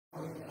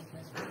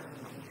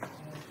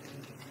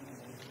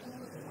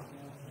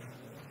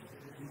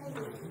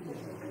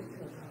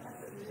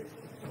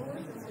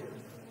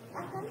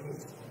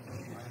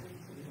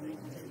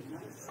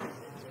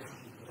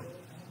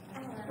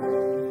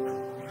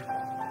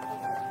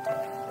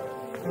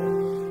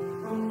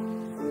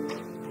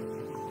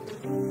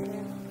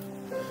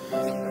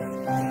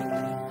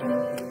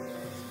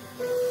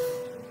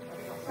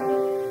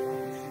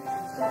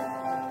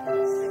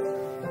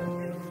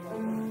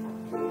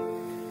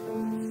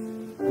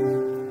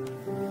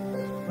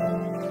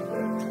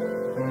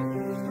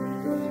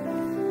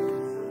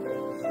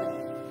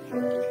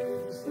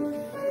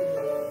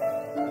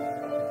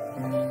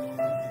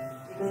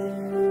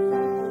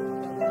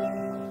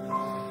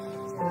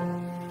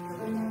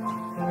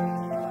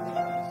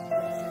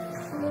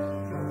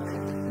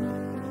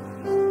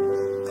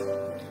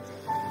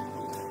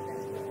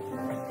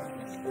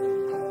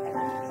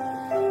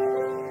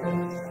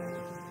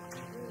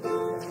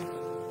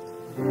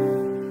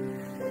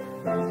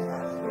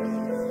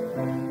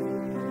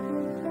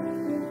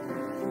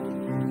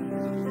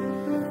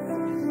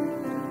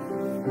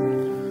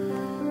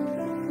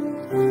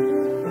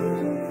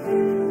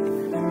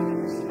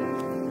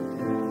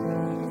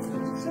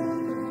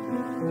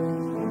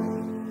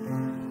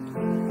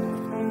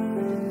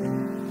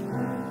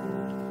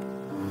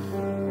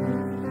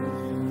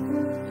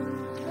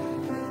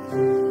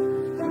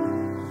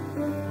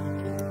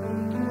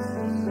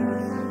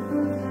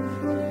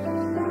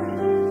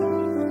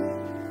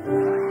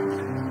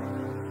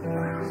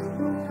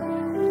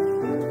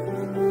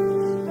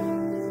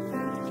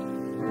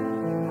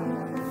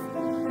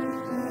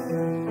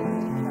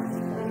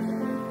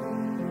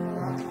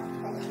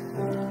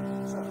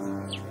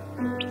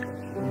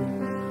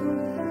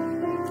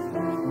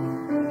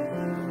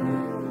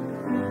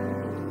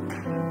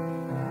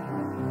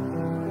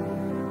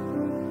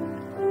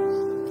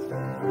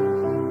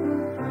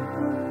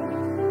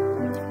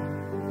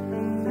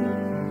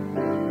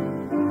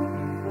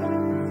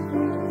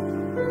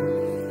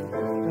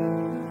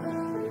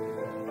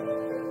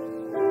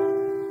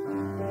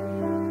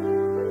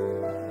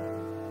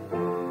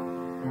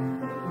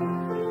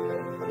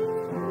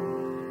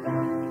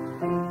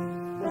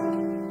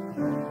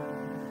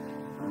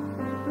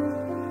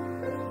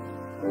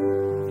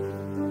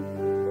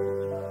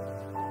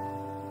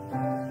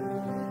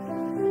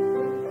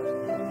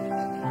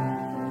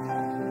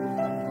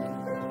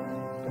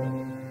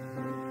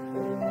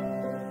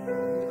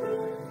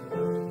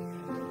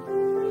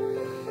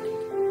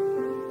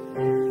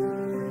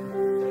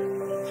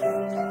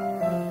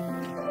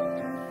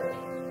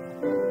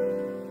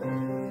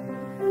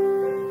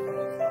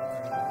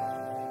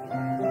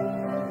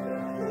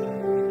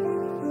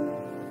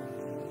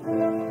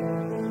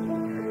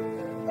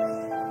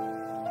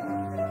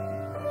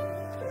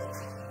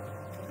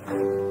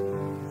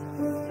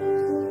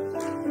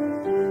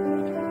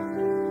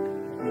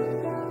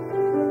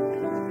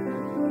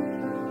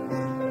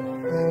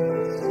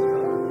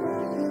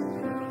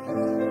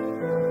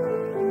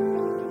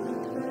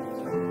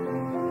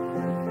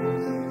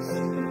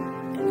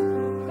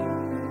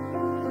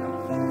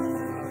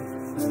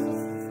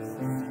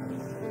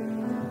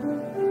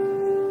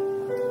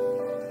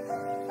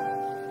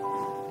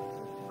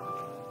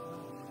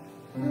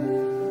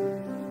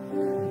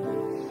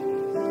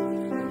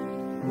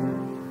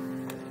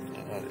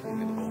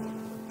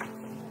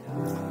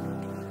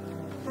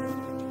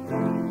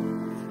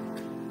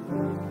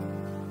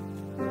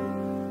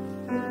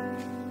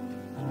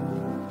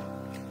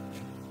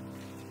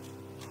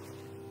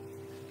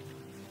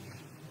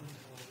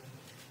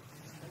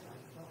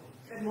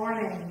Good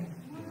morning.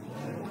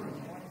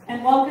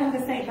 And welcome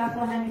to St.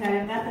 Bethlehem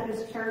United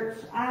Methodist Church.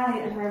 I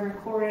am Reverend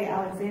Corey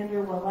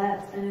Alexander Willett,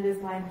 and it is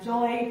my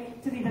joy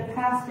to be the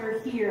pastor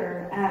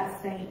here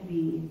at St.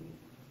 B.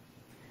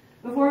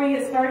 Before we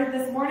get started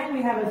this morning,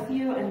 we have a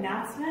few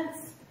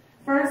announcements.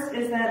 First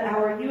is that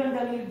our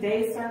UMW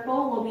Day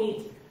Circle will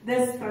meet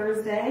this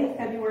Thursday,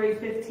 February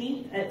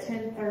 15th at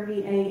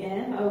 10:30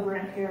 a.m. over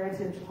at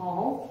Heritage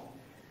Hall.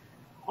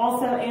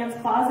 Also, Anne's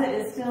Closet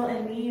is still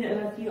in need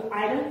of a few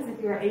items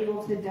if you are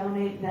able to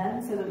donate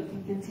them so that we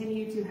can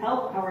continue to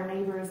help our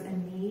neighbors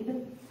in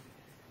need.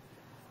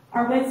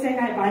 Our Wednesday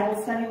night Bible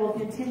study will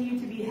continue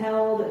to be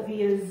held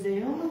via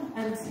Zoom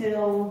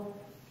until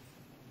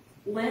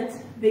Lent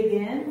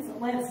begins.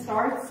 Lent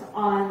starts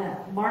on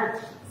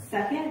March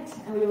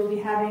 2nd, and we will be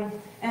having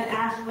an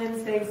Ash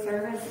Wednesday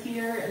service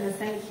here in the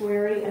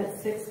sanctuary at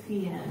 6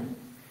 p.m.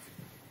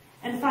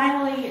 And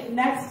finally,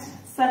 next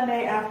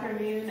Sunday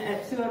afternoon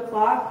at 2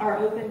 o'clock, our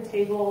open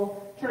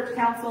table church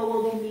council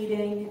will be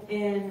meeting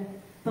in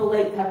the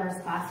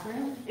latecomers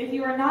classroom. If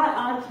you are not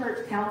on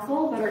church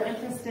council but are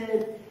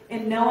interested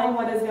in knowing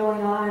what is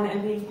going on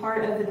and being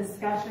part of the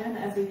discussion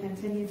as we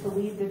continue to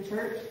lead the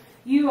church,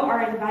 you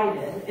are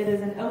invited. It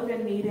is an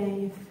open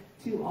meeting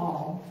to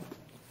all.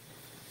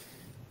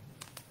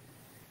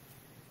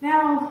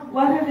 Now,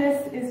 whether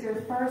this is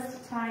your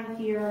first time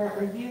here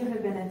or you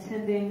have been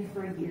attending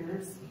for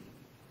years,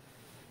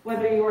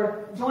 whether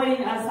you're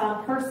joining us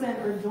on person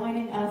or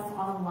joining us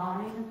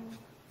online,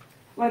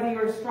 whether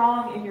you're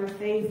strong in your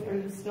faith or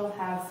you still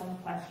have some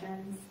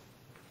questions,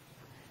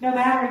 No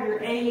matter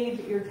your age,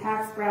 your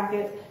tax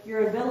bracket,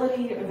 your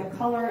ability, or the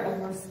color of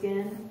your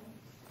skin,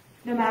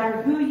 no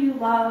matter who you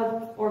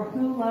love or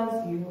who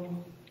loves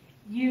you,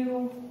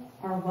 you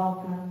are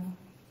welcome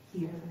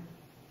here.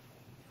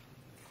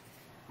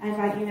 I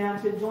invite you now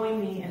to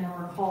join me in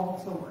our call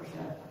to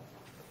worship.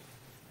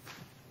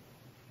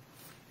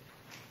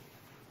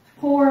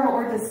 Poor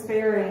or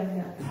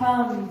despairing,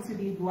 come to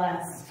be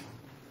blessed.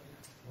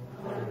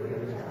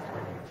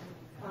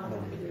 Come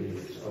to be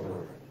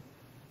restored.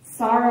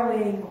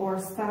 Sorrowing or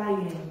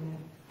sighing,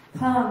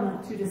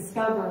 come to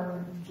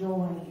discover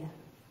joy.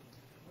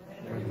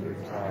 When you're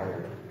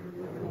tired,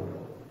 you're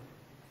poor.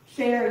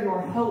 Share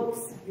your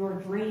hopes, your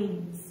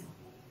dreams.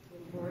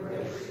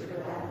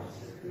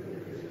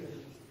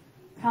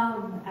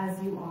 Come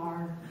as you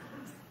are.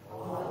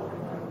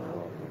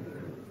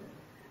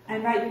 I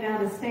invite you now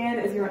to stand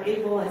as you are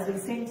able as we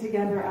sing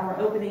together our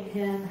opening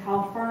hymn,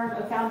 How Firm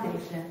a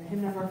Foundation,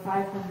 hymn number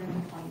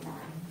 529.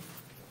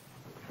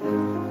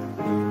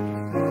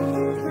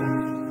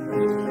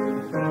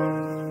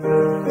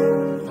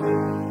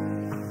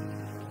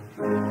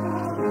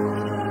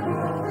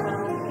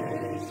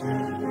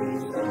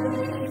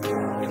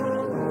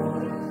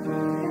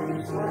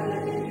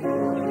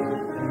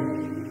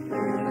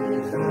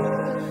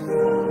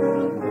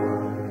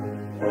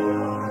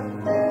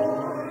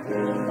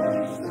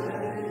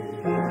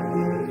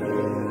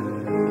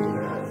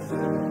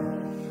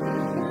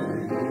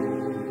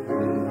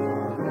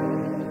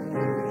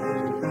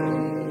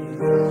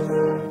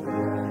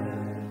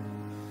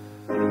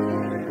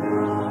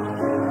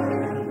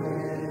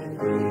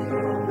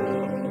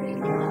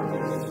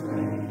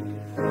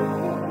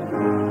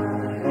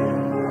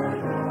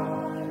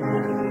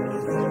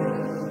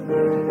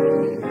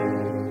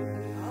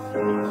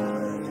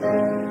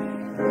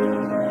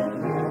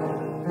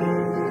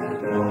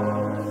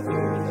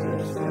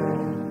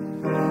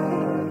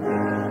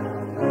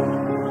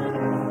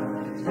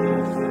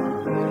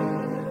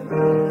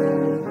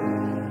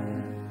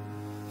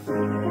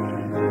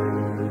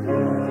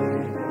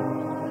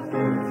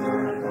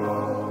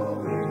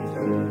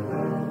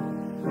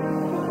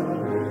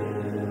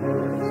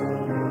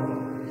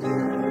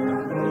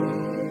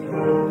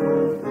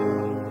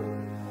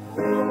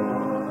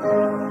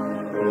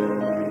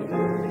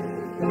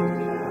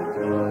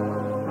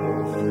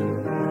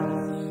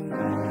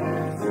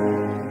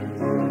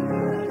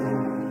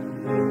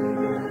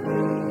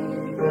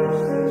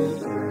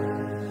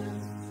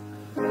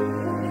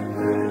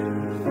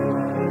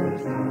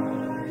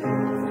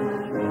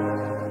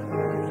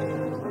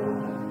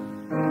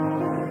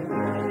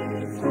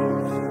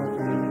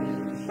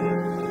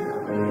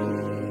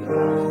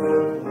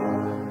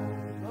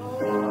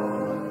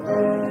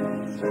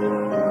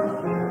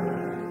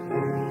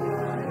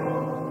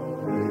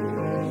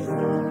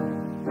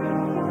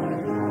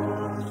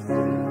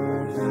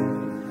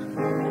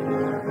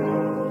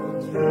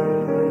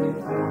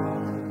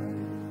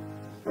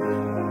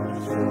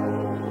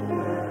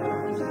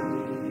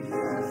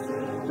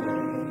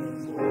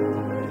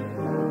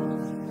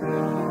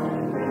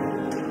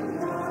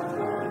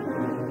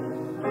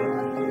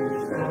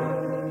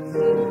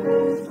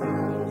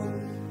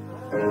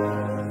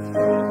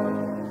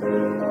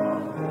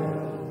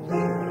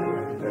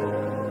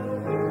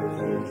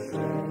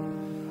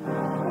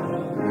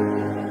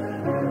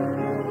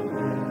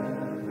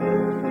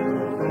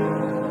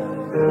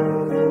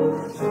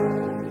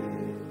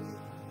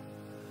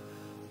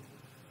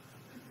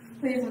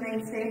 Please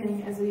remain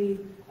standing as we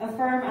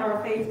affirm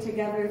our faith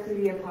together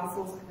through the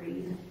Apostles'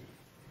 Creed.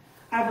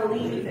 I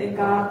believe in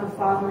God the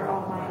Father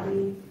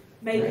Almighty,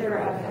 maker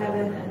of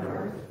heaven and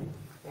earth,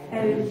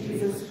 and in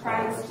Jesus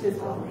Christ, his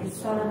only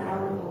Son,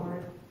 our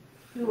Lord,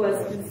 who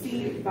was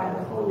conceived by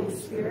the Holy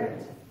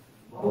Spirit,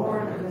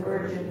 born of the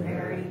Virgin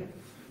Mary,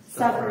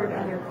 suffered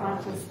under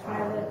Pontius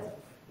Pilate,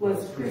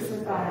 was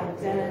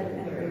crucified, dead,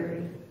 and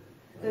buried.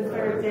 The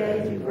third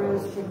day he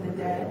rose from the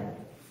dead.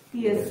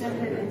 He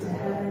ascended into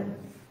heaven,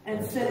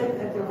 and sitteth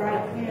at the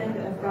right hand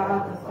of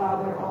God the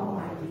Father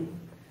Almighty.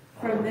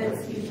 From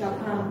thence he shall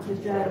come to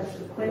judge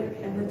the quick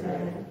and the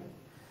dead.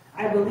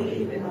 I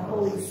believe in the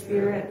Holy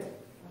Spirit,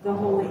 the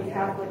Holy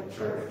Catholic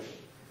Church,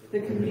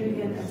 the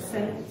communion of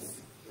saints,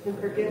 the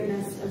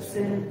forgiveness of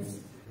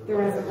sins, the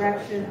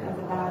resurrection of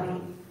the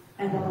body,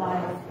 and the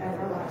life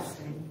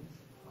everlasting.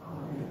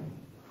 Amen.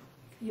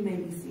 You may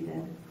be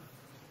seated.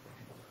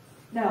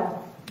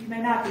 No, you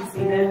may not be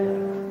seated.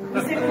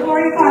 We sing the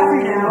Glory of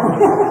Godfrey now.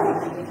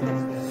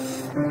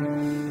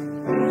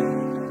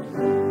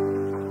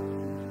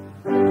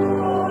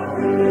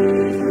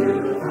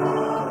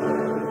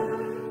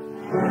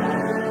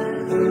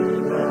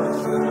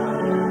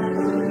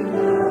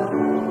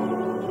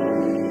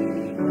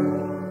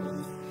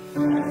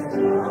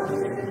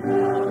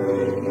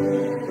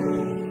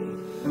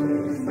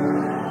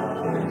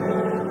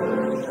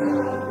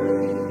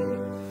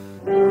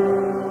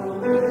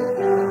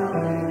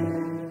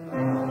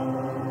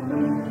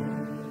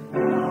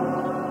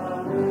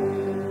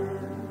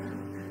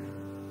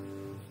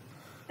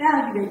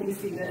 Now you may be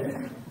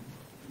seated.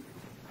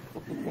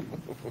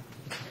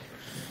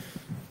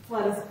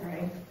 Let us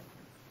pray.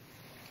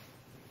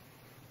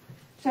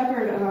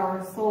 Shepherd of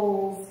our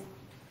souls,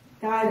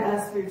 guide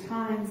us through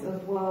times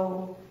of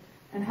woe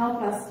and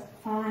help us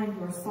find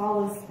your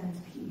solace and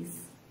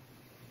peace.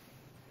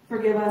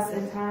 Forgive us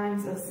in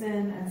times of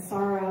sin and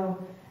sorrow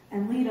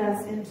and lead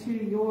us into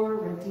your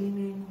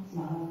redeeming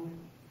love.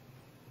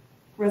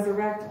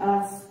 Resurrect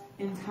us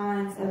in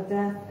times of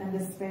death and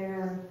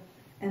despair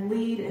and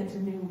lead into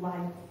new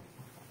life,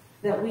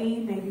 that we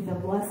may be the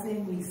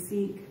blessing we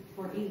seek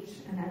for each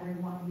and every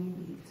one we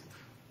meet.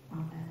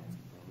 Amen.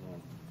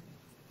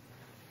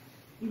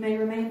 You may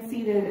remain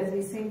seated as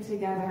we sing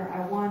together,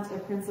 I Want a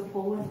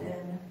Principle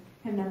Within,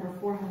 hymn number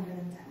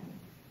 410.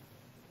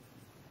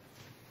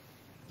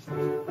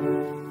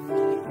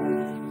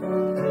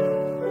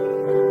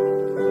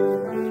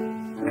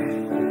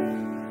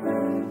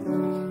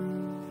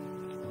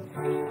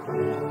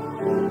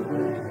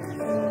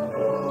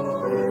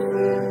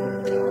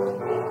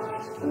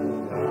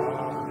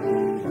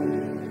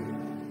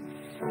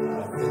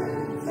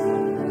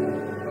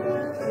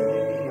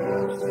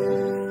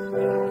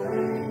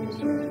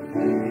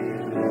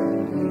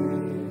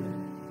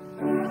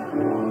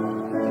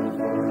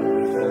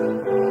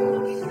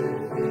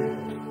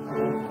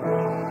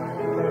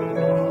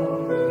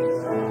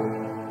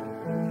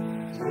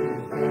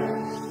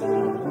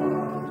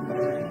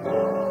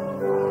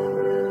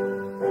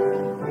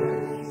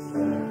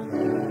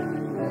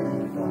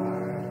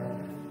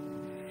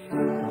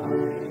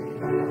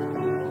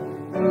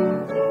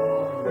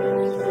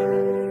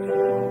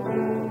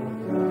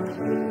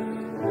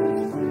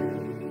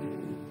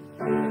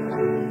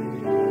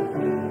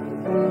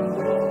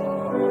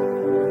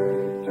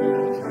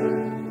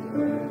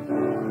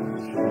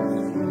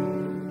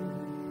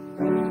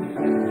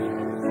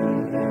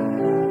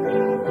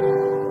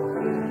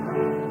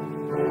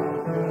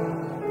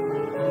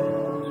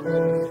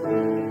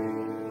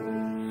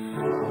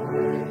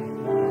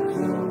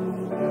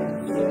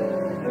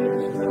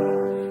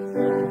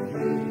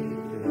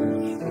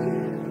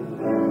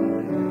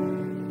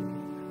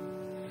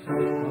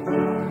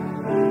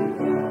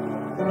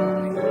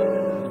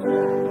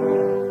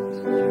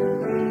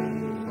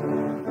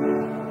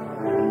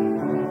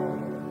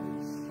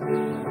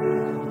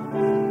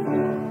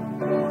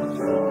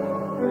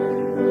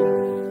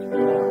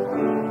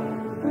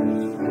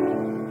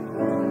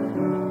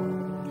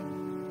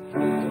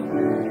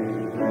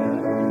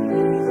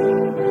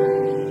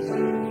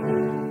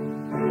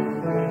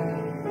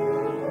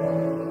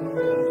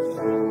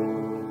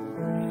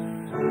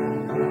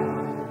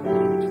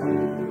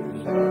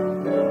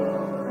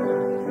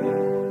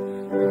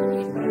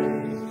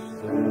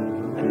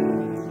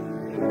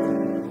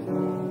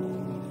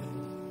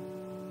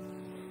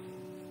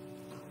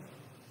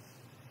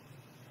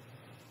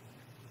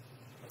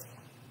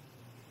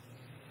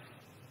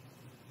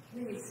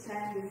 Please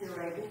stand as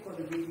you're able for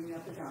the reading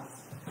of the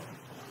gospel.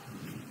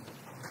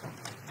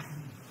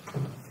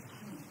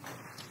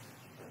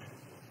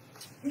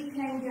 He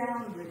came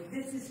down with,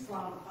 this is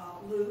from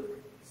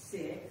Luke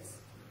 6,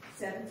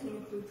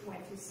 17 through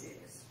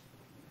 26.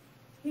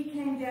 He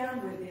came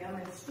down with them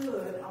and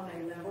stood on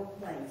a level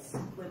place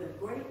with a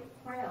great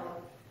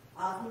crowd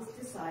of his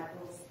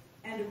disciples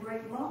and a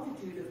great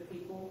multitude of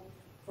people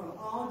from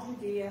all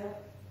Judea,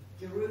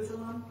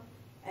 Jerusalem,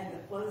 and the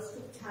coast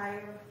of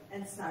Tyre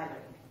and Sidon.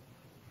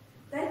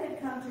 They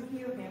had come to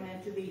hear him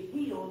and to be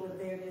healed of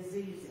their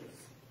diseases.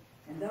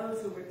 And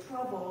those who were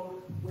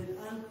troubled with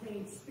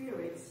unclean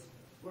spirits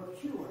were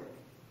cured.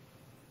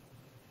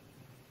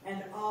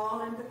 And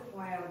all in the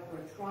crowd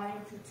were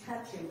trying to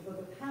touch him, for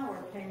the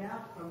power came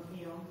out from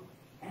him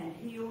and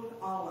healed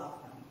all of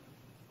them.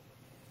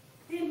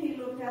 Then he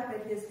looked up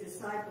at his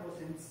disciples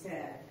and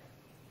said,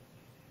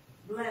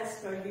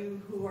 Blessed are you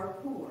who are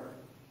poor,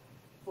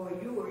 for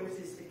yours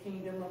is the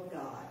kingdom of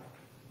God.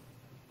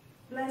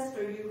 Blessed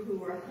are you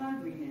who are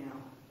hungry now,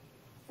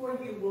 for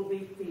you will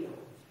be filled.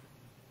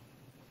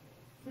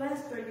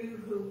 Blessed are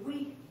you who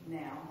weep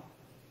now,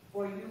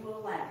 for you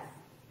will laugh.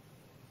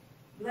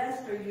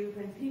 Blessed are you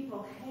when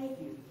people hate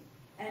you,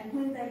 and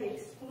when they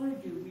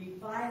exclude you,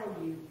 revile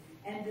you,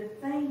 and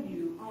defame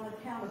you on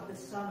account of the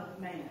Son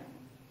of Man.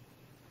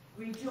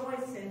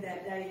 Rejoice in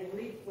that day and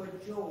leap for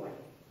joy,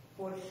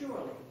 for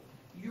surely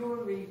your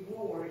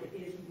reward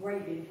is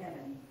great in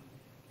heaven.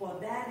 For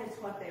that is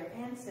what their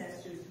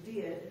ancestors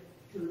did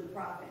to the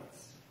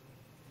prophets.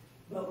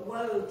 But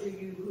woe to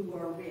you who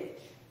are rich,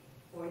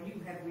 for you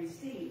have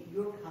received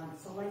your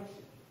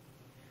consolation.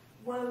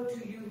 Woe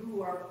to you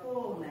who are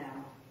full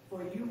now,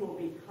 for you will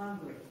be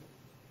hungry.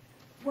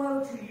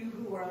 Woe to you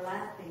who are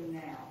laughing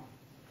now,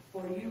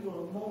 for you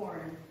will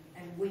mourn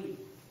and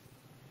weep.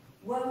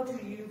 Woe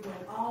to you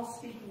when all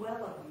speak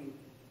well of you,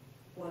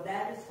 for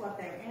that is what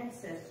their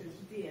ancestors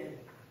did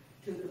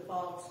to the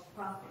false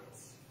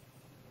prophets.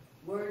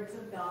 Words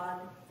of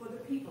God for the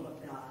people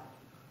of God.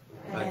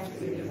 Thanks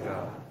be to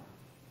God.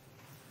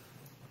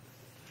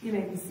 You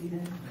may be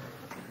seated.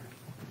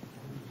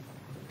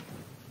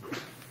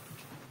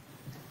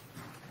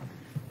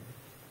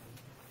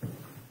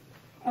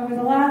 Over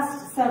the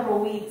last several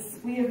weeks,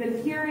 we have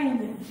been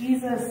hearing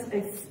Jesus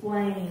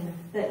explain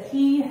that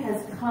he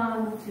has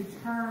come to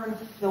turn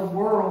the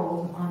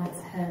world on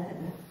its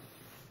head.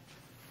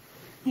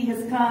 He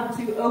has come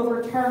to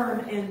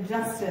overturn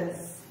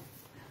injustice,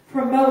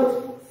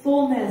 promote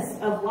fullness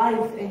of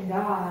life in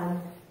God,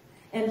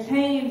 and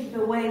change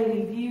the way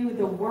we view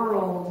the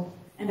world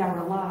and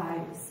our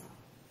lives.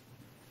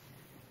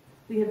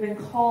 We have been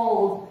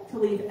called to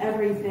leave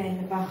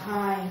everything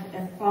behind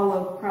and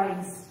follow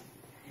Christ,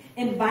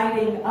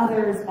 inviting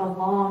others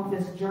along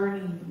this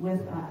journey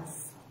with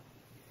us.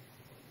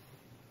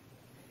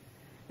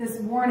 This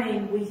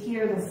morning, we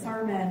hear the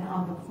Sermon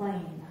on the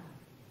Plain.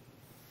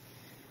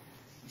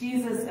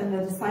 Jesus and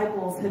the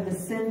disciples have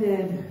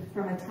descended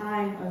from a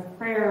time of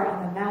prayer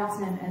on the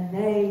mountain, and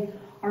they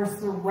are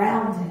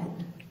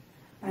surrounded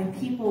by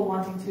people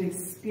wanting to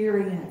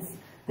experience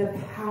the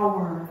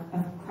power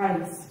of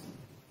Christ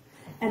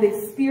and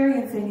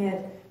experiencing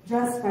it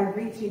just by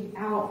reaching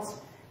out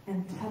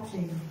and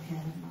touching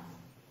him.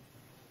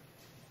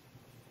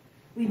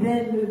 We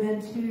then move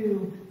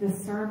into the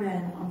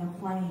Sermon on the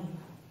Plain,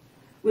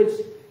 which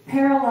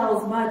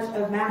parallels much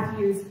of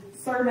Matthew's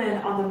Sermon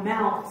on the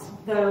Mount,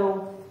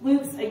 though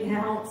Luke's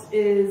account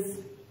is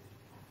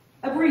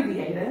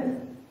abbreviated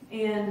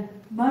and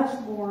much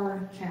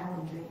more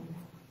challenging.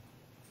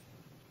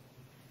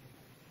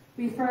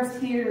 We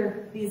first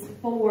hear these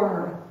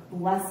 4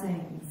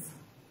 blessings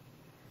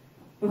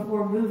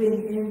before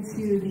moving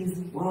into these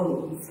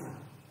woes,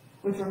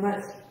 which are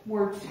much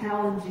more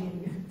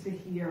challenging to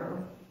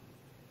hear.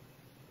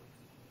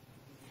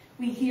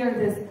 We hear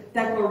this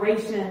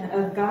declaration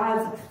of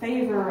God's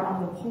favor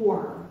on the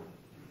poor.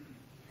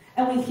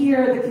 And we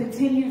hear the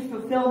continued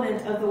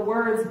fulfillment of the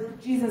words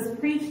Jesus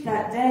preached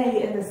that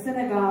day in the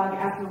synagogue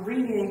after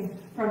reading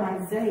from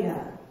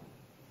Isaiah.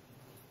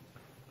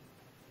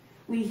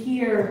 We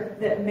hear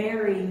that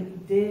Mary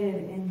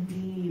did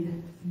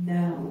indeed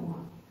know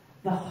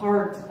the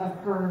heart of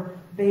her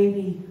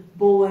baby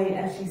boy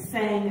as she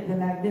sang the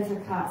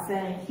Magnificat,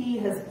 saying, "He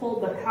has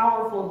pulled the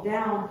powerful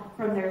down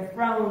from their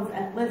thrones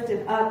and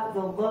lifted up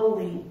the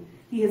lowly.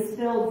 He has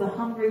filled the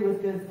hungry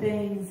with good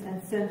things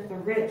and sent the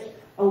rich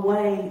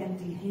away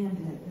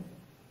empty-handed."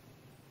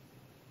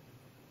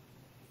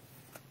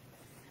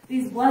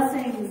 These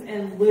blessings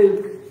in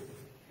Luke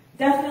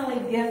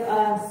definitely give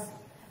us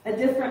a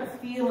different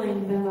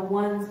feeling than the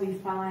ones we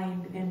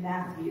find in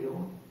Matthew.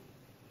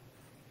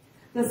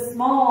 The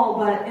small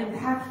but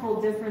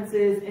impactful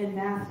differences in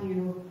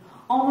Matthew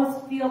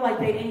almost feel like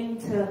they aim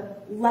to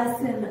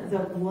lessen the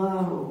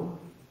blow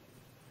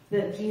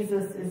that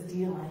Jesus is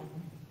dealing.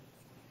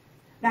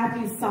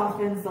 Matthew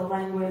softens the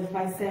language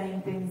by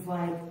saying things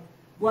like,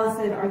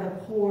 "Blessed are the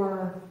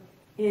poor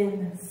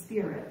in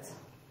spirit,"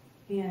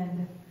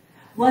 and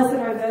 "Blessed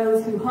are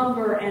those who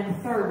hunger and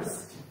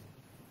thirst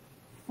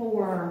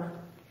for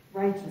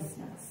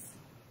righteousness."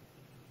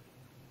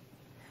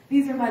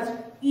 These are much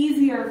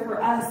easier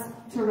for us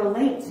to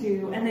relate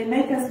to, and they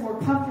make us more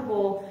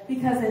comfortable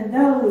because in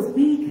those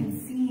we can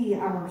see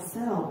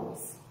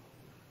ourselves.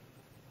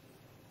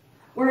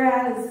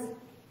 Whereas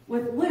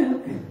with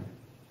Luke,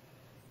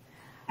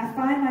 I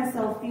find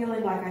myself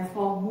feeling like I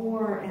fall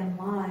more in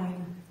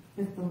line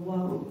with the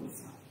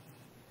woes.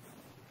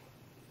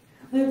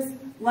 Luke's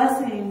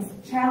blessings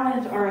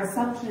challenge our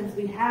assumptions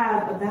we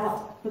have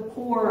about the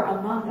poor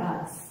among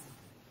us.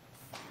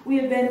 We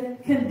have been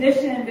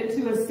conditioned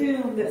to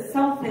assume that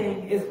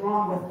something is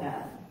wrong with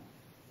them.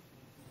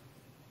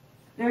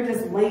 They're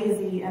just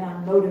lazy and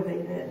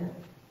unmotivated.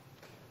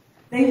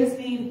 They just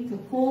need to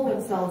pull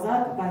themselves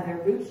up by their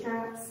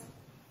bootstraps.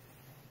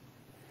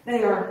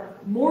 They are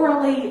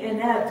morally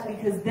inept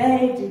because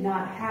they do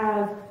not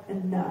have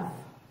enough.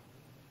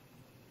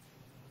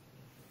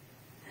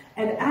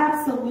 And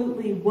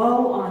absolutely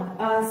woe on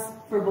us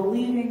for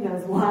believing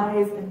those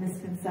lies and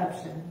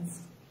misconceptions.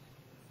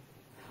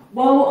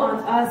 Woe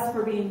on us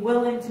for being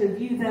unwilling to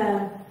view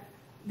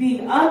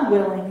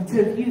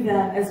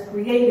them as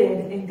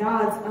created in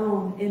God's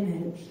own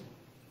image.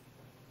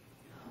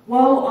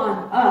 Woe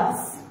on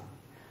us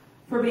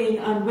for being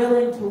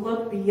unwilling to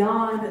look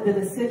beyond the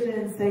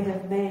decisions they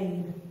have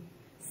made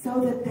so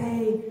that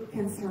they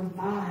can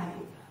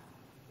survive.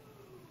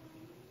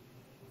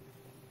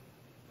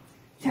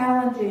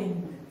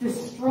 Challenging,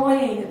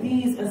 destroying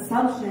these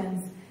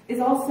assumptions is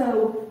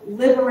also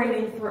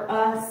liberating for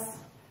us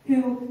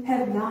who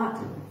have not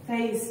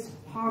faced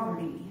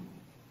poverty.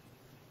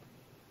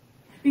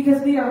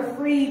 Because we are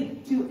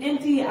free to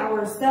empty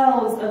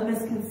ourselves of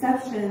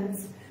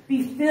misconceptions,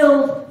 be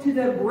filled to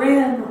the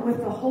brim with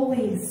the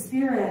Holy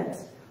Spirit,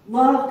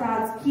 love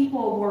God's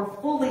people more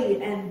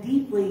fully and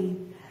deeply,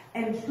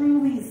 and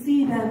truly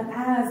see them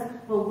as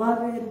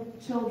beloved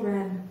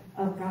children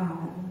of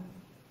God.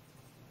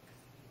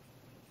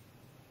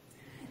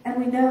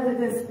 And we know that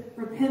this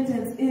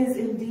repentance is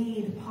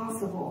indeed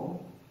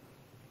possible.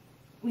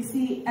 We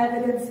see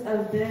evidence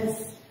of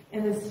this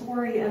in the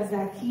story of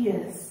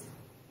Zacchaeus,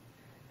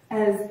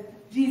 as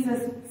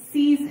Jesus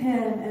sees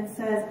him and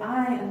says,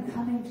 "I am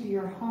coming to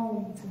your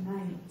home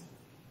tonight."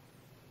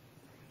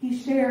 he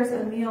shares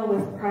a meal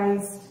with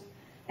Christ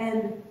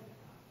and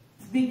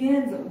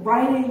begins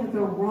righting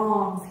the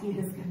wrongs he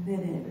has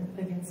committed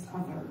against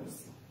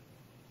others.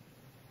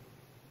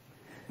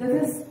 That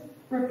this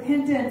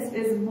repentance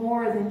is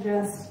more than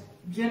just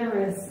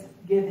generous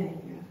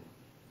giving.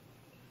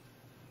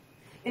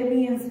 It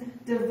means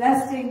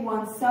divesting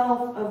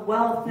oneself of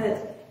wealth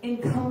that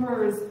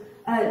encumbers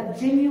a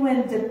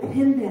genuine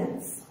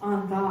dependence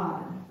on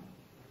God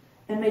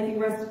and making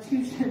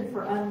restitution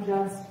for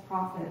unjust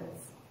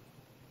profits.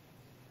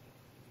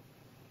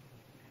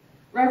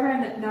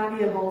 Reverend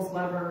Nadia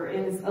Bolz-Weber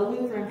is a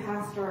Lutheran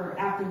pastor,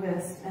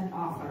 activist, and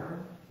author.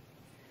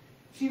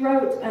 She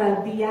wrote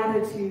a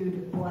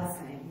Beatitude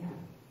blessing,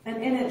 and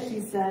in it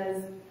she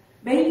says,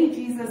 "Maybe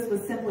Jesus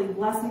was simply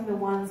blessing the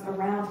ones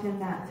around him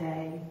that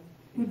day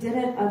who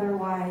didn't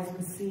otherwise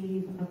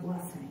receive a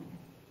blessing,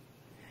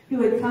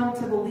 who had come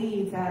to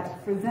believe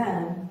that for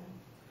them,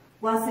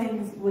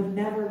 blessings would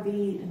never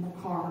be in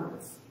the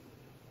cards."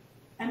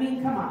 I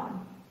mean, come on.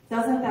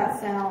 Doesn't that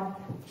sound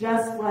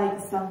just like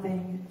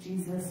something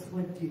Jesus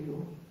would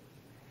do?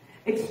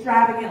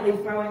 Extravagantly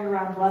throwing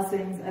around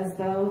blessings as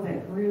though they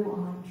grew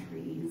on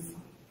trees.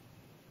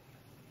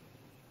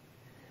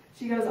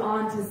 She goes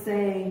on to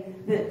say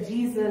that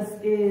Jesus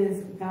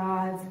is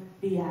God's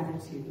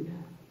beatitude,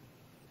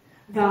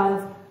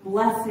 God's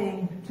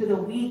blessing to the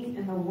weak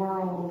in the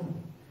world,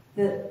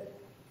 that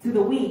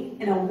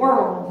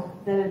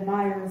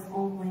admires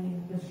only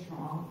the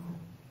strong.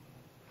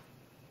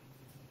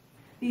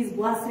 These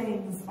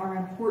blessings are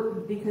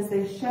important because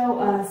they show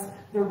us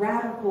the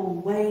radical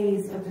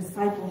ways of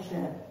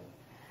discipleship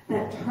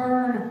that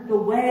turn the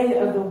way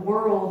of the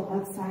world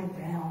upside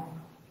down.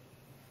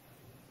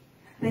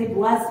 They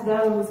bless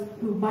those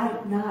who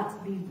might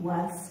not be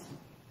blessed.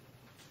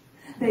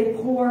 They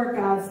pour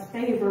God's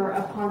favor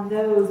upon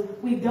those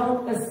we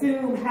don't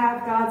assume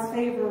have God's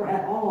favor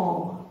at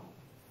all.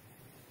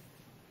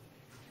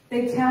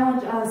 They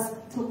challenge us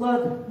to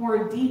look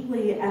more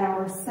deeply at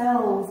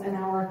ourselves and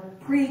our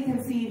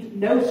preconceived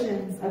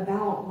notions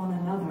about one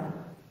another.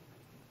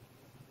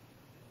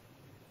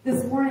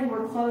 This morning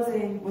we're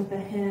closing with the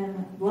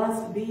hymn,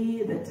 "Blessed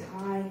be the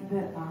tie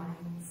that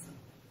binds."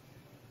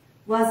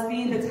 Blessed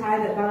be the tie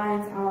that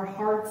binds our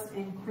hearts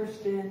in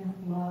Christian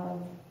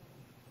love.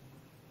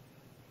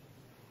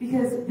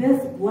 Because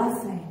this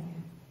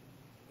blessing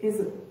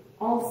is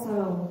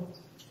also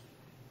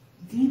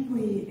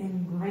deeply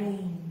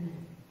ingrained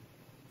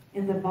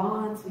in the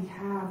bonds we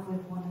have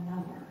with one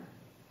another.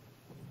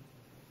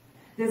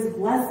 This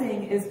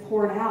blessing is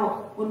poured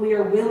out when we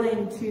are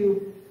willing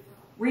to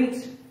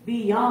reach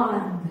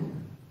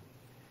beyond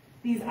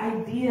these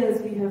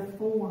ideas we have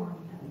formed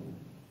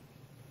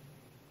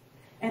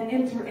and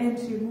enter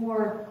into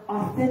more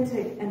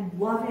authentic and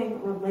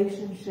loving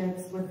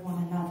relationships with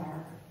one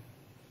another.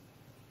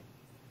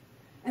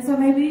 And so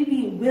may we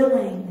be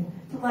willing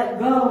to let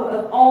go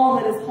of all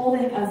that is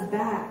holding us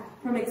back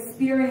from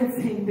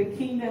experiencing the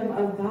kingdom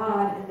of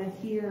God in the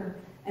here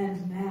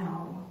and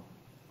now.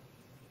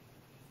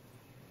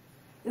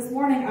 This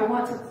morning, I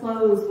want to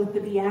close with the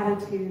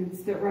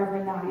Beatitudes that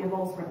Reverend Nadia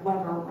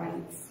Bolz-Weber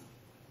writes.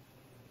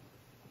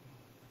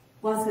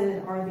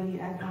 Blessed are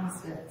the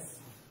agnostics.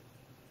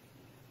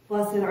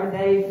 Blessed are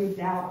they who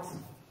doubt,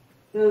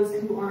 those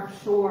who aren't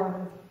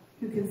sure,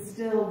 who can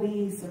still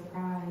be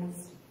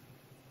surprised.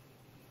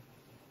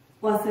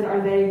 Blessed are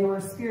they who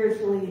are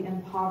spiritually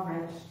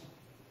impoverished,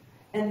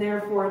 and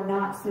therefore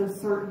not so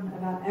certain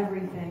about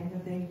everything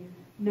that they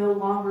no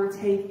longer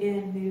take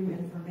in new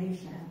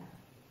information.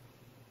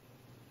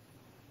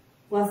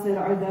 Blessed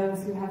are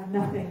those who have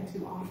nothing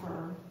to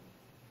offer.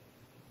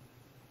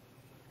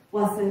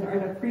 Blessed are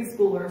the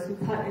preschoolers who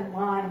cut in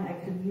line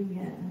at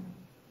communion.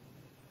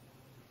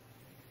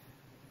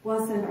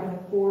 Blessed are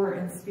the poor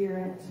in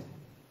spirit.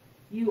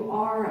 You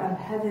are of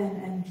heaven,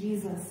 and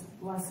Jesus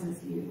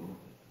blesses you.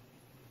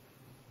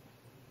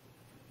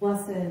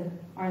 Blessed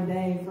are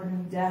they for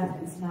whom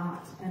death is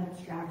not an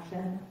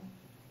abstraction.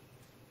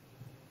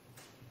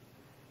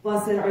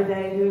 Blessed are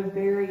they who have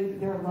buried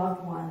their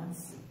loved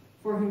ones,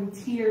 for whom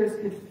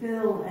tears could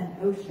fill an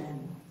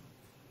ocean.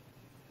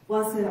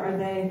 Blessed are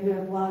they who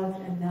have loved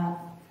enough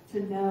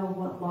to know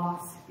what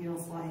loss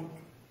feels like.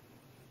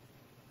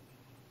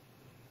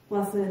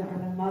 Blessed are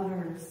the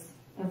mothers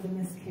of the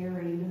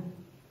miscarried.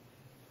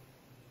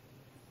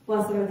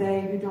 Blessed are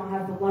they who don't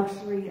have the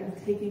luxury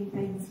of taking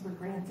things for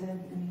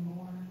granted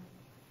anymore.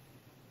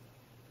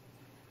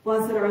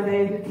 Blessed are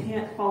they who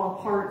can't fall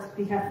apart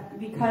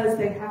because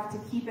they have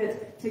to keep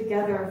it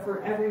together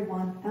for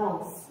everyone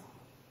else.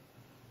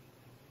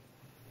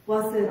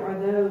 Blessed are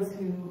those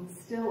who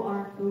still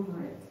aren't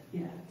over it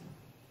yet.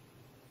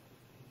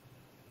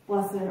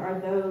 Blessed are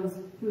those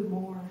who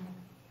mourn.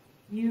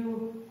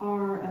 You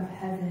are of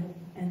heaven,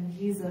 and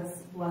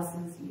Jesus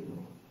blesses you.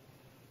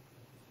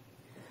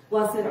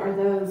 Blessed are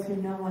those who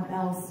no one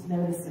else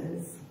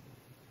notices.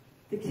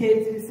 The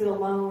kids who sit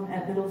alone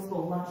at middle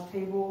school lunch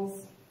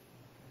tables,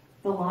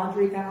 the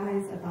laundry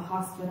guys at the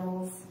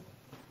hospitals,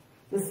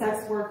 the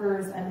sex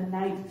workers and the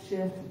night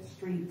shift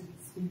street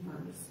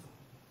sweepers.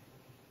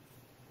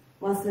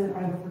 Blessed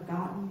are the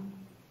forgotten.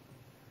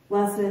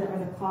 Blessed are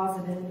the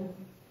closeted.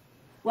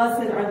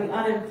 Blessed are the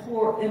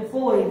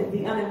unemployed,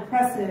 the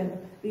unimpressive,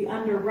 the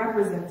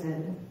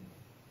underrepresented.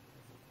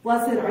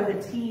 Blessed are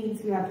the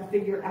teens who have to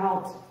figure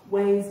out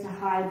ways to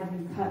hide the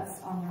new cuts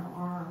on their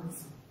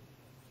arms.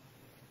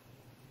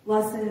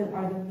 Blessed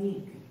are the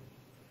meek.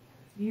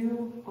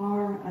 You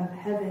are of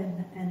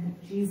heaven, and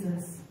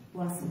Jesus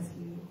blesses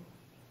you.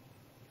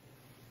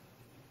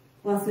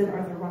 Blessed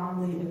are the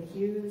wrongly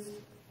accused,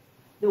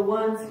 the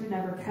ones who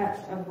never catch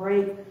a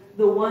break,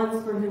 the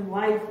ones for whom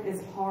life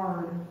is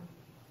hard.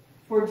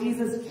 For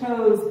Jesus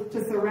chose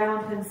to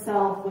surround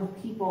himself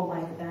with people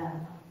like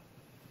them.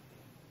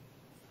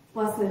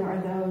 Blessed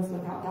are those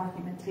without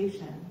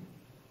documentation.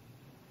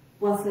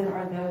 Blessed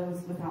are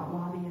those without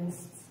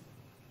lobbyists.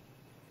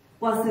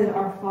 Blessed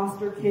are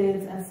foster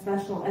kids and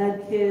special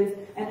ed kids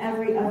and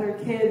every other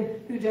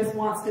kid who just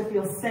wants to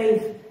feel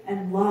safe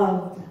and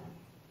loved.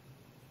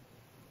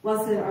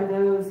 Blessed are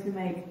those who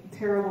make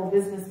terrible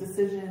business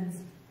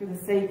decisions for the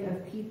sake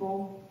of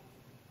people.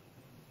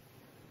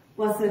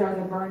 Blessed are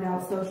the burned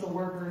out social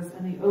workers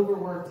and the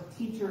overworked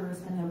teachers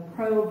and the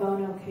pro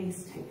bono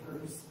case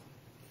takers.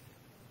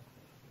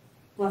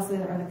 Blessed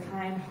are the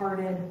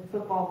kind-hearted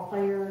football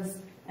players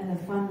and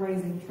the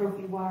fundraising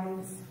trophy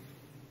wives.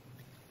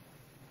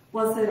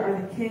 Blessed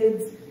are the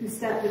kids who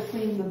step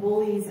between the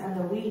bullies and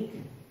the weak.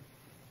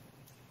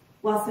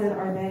 Blessed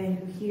are they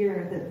who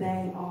hear that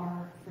they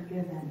are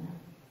forgiven.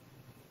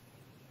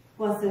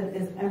 Blessed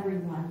is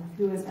everyone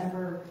who has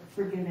ever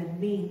forgiven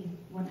me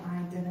when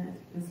I didn't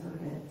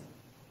deserve it.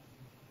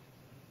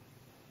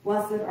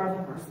 Blessed are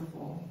the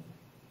merciful,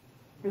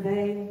 for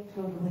they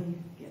totally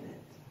get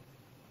it.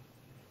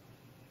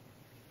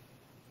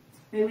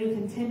 May we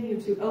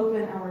continue to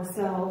open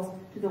ourselves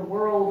to the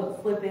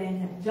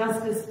world-flipping,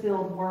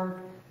 justice-filled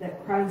work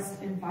that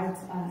Christ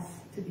invites us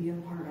to be a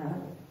part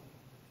of.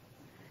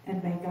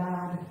 And may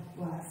God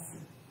bless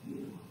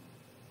you.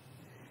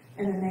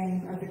 In the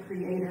name of the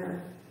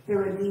Creator, the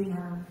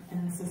Redeemer,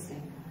 and the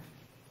Sustainer.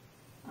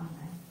 Amen.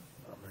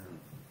 Amen.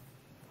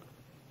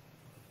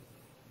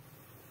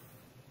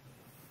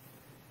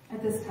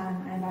 At this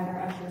time, I invite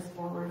our ushers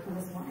forward for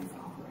this morning's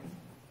offering.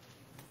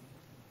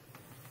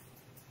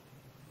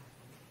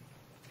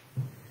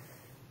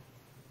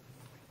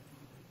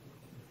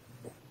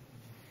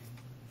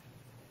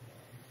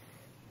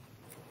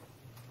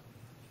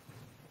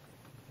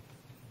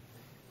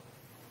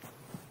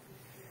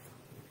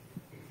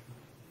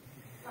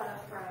 Let us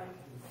pray.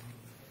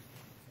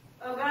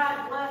 Oh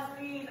God, bless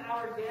these,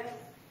 our gifts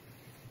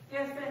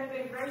that have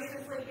been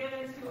graciously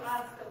given to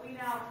us, that we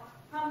now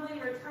humbly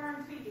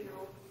return to you,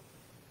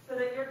 so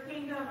that your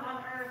kingdom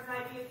on earth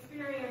might be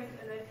experienced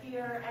in the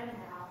here and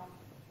now.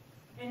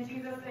 In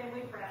Jesus' name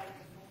we pray.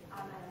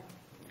 Amen.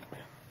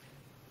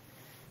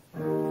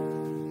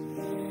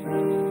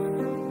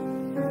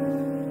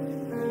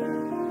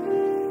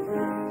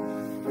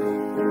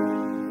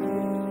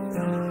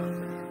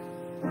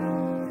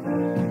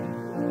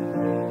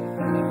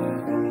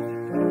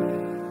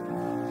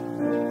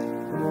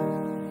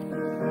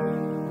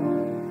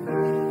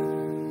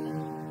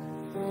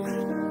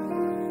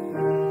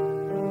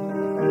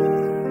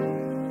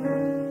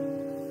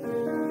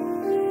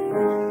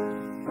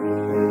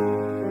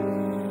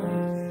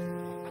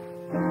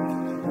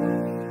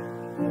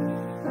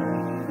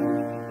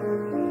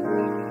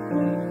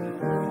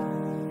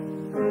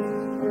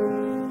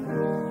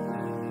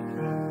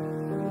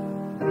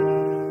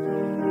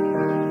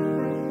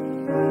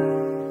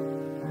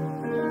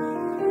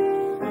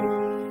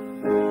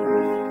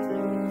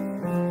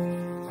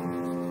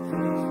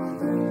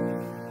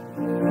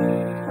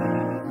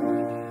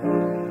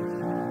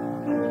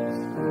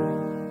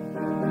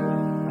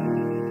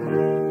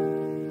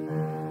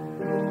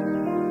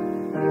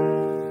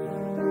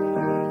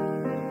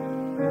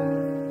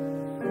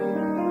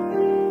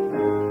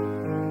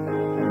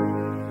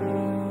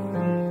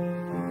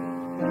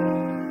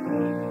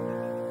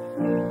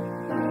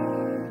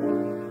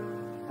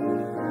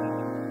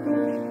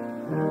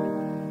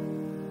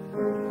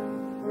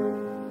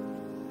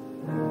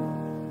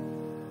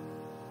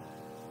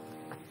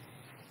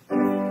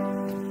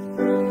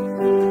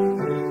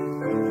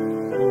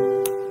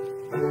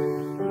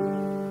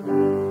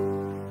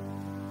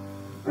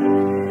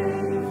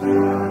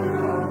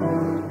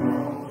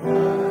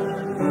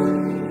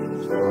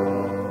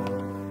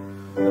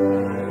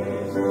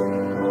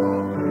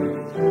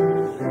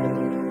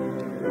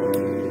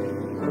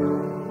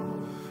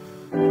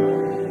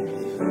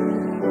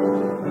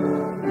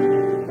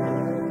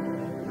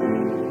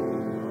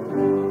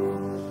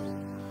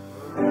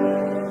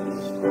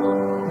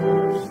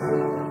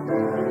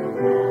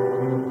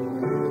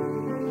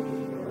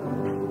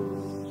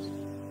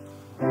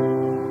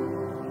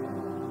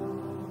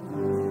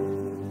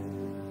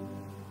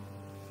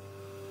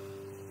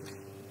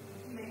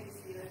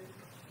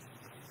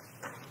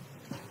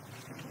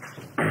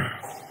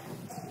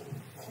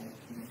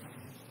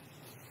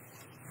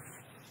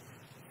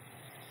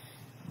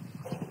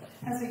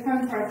 As we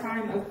come to our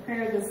time of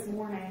prayer this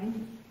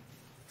morning,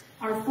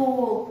 our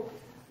full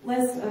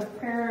list of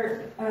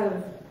prayer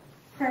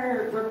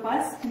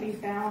requests can be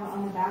found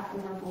on the back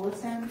of our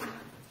bulletin.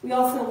 We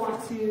also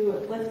want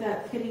to lift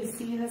up Kitty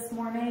C. this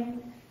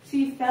morning.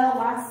 She fell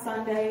last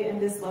Sunday and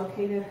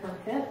dislocated her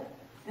hip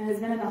and has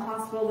been in the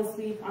hospital this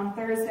week. On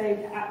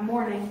Thursday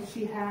morning,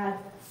 she had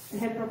a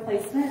hip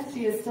replacement.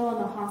 She is still in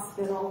the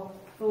hospital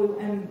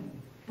and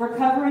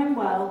recovering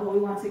well, but we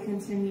want to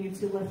continue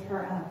to lift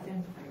her up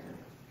in prayer.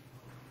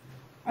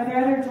 Are there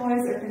other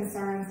joys or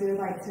concerns you would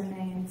like to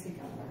name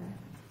together?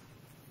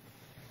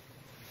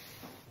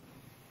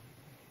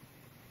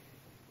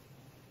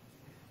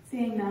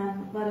 Seeing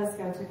none, let us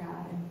go to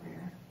God in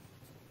prayer.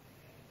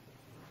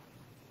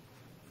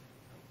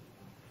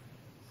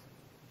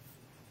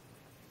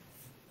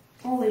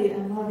 Holy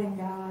and loving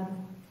God,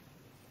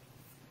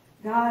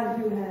 God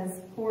who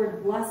has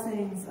poured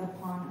blessings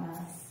upon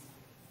us,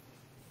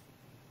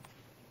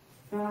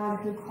 God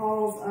who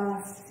calls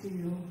us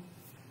to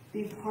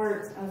be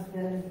part of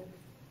the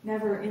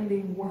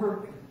never-ending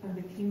work of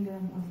the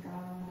kingdom of God.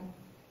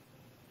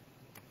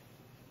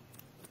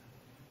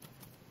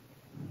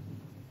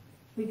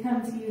 We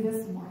come to you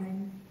this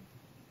morning,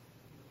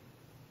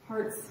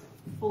 hearts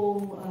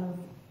full of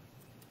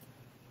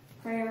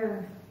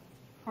prayer,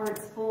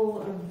 hearts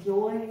full of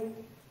joy,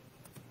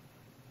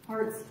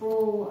 hearts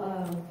full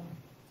of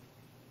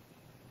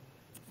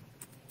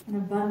an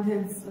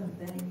abundance of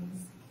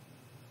things.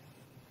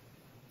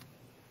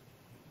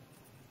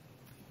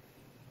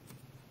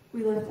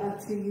 We lift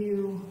up to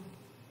you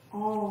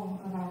all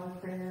of our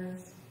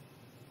prayers,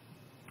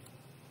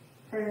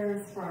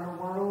 prayers for our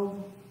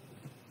world,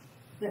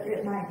 that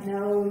it might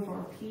know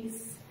your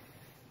peace,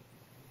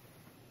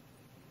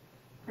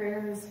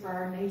 prayers for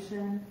our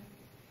nation,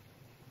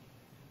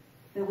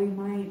 that we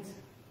might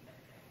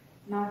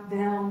knock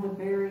down the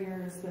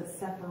barriers that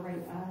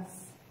separate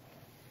us,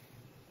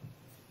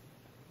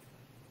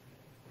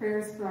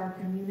 prayers for our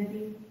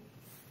community,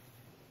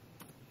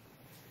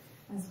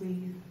 as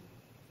we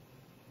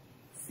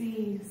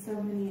see so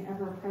many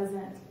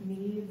ever-present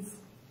needs,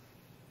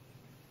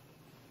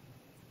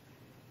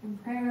 and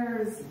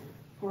prayers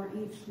for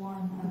each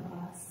one of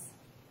us,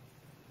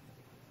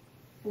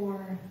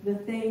 for the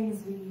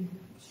things we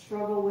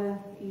struggle with,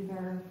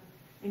 either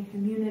in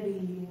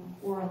community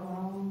or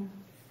alone,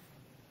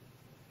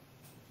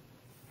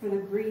 for the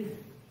grief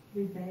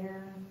we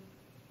bear,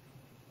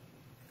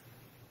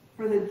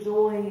 for the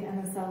joy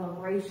and the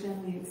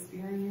celebration we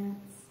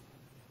experience.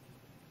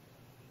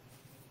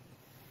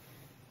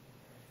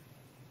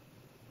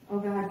 Oh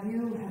God,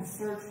 you have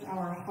searched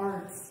our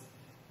hearts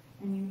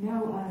and you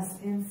know us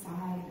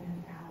inside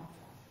and out.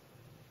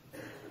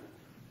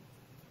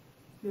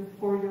 You have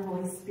poured your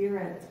Holy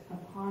Spirit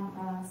upon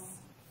us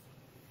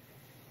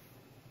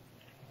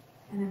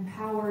and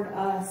empowered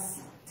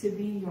us to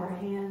be your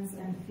hands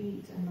and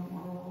feet in the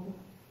world.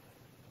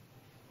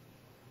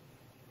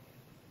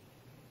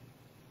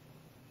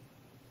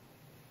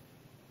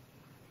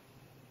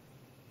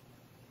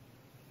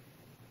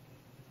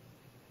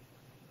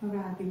 Oh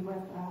God, be with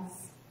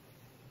us,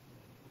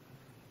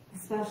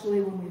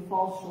 especially when we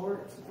fall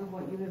short of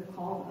what you have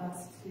called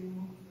us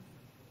to.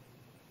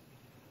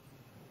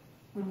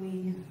 When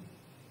we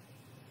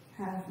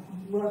have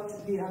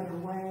looked the other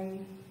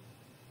way,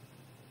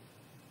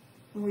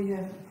 when we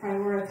have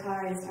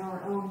prioritized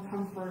our own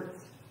comfort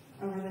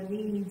over the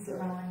needs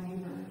of our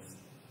neighbors.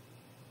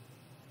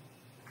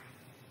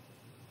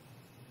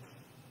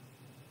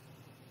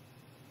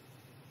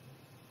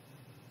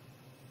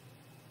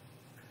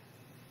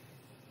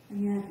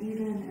 And yet,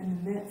 even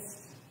in the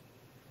midst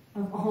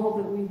of all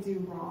that we do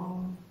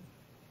wrong,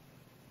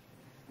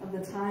 of the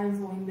times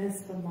when we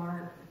miss the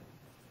mark,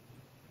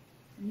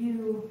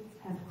 you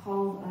have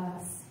called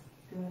us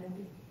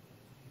good.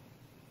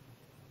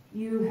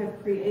 You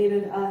have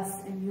created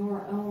us in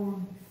your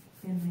own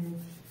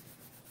image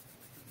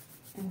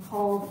and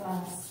called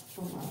us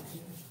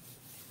beloved.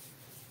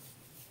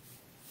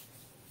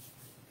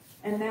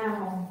 And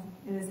now,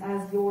 it is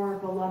as your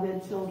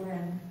beloved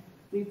children,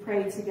 we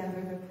pray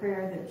together the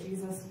prayer that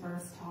Jesus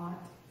first taught,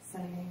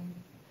 saying,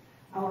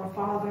 Our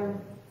Father,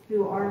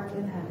 who art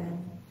in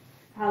heaven,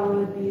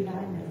 hallowed be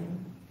thy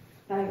name.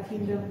 Thy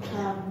kingdom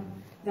come,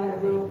 thy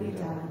will be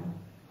done,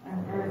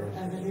 on earth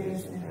as it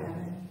is in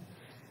heaven.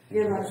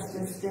 Give us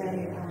this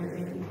day our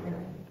daily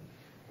bread,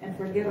 and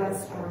forgive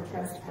us our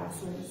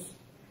trespasses,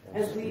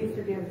 as we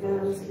forgive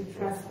those who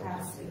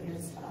trespass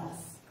against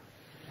us.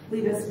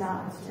 Lead us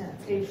not into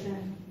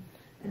temptation,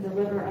 and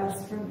deliver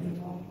us from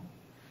evil.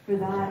 For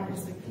thine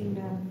is the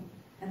kingdom,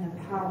 and the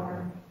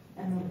power,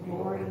 and the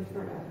glory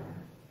forever.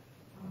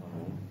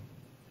 Amen.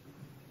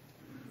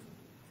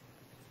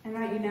 I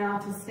invite you now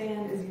to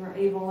stand as you are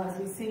able as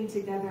we sing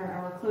together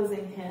our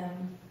closing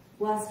hymn,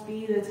 Blessed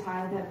Be the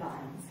Tie That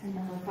Binds, hymn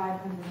number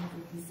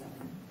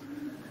 557.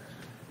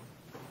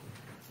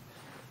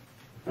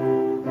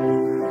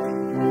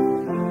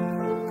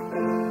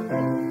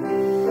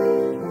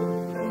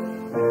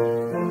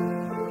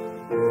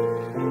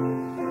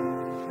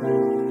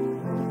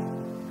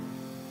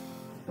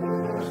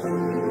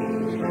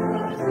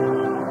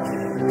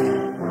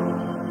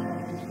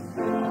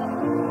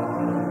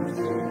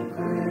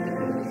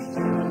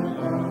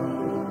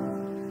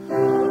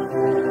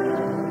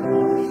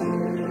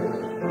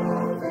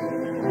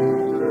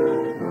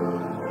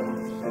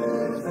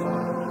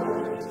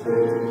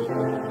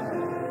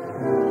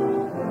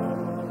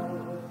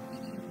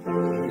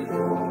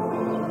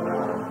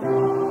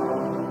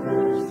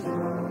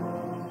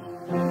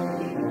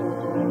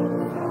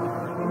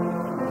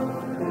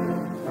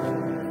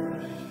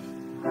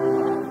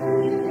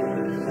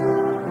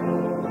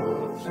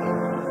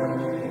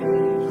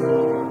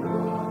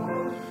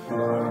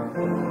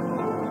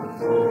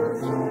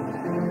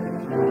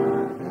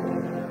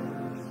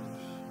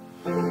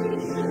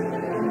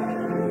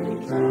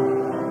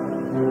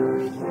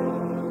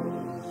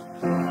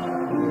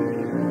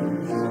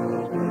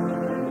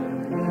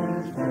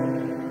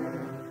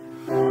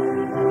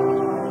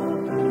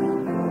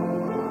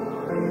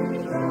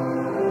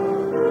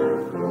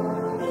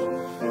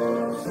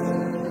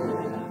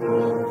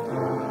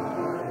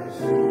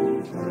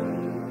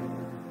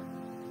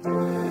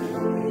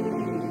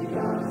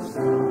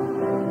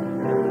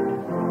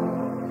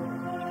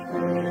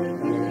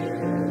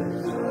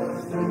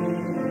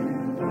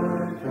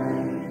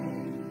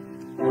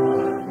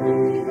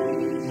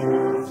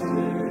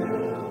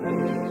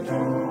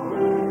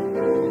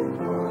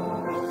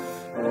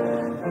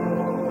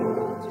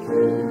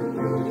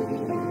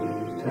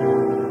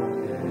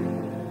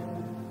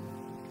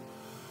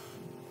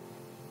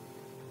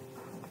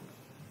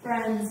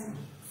 Friends,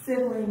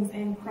 siblings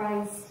in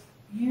Christ,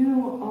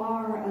 you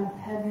are of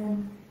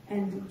heaven,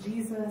 and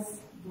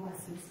Jesus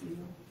blesses you.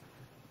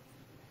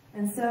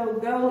 And so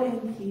go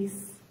in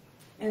peace,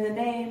 in the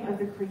name of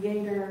the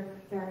Creator,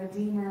 the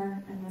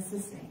Redeemer, and the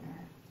Sustainer.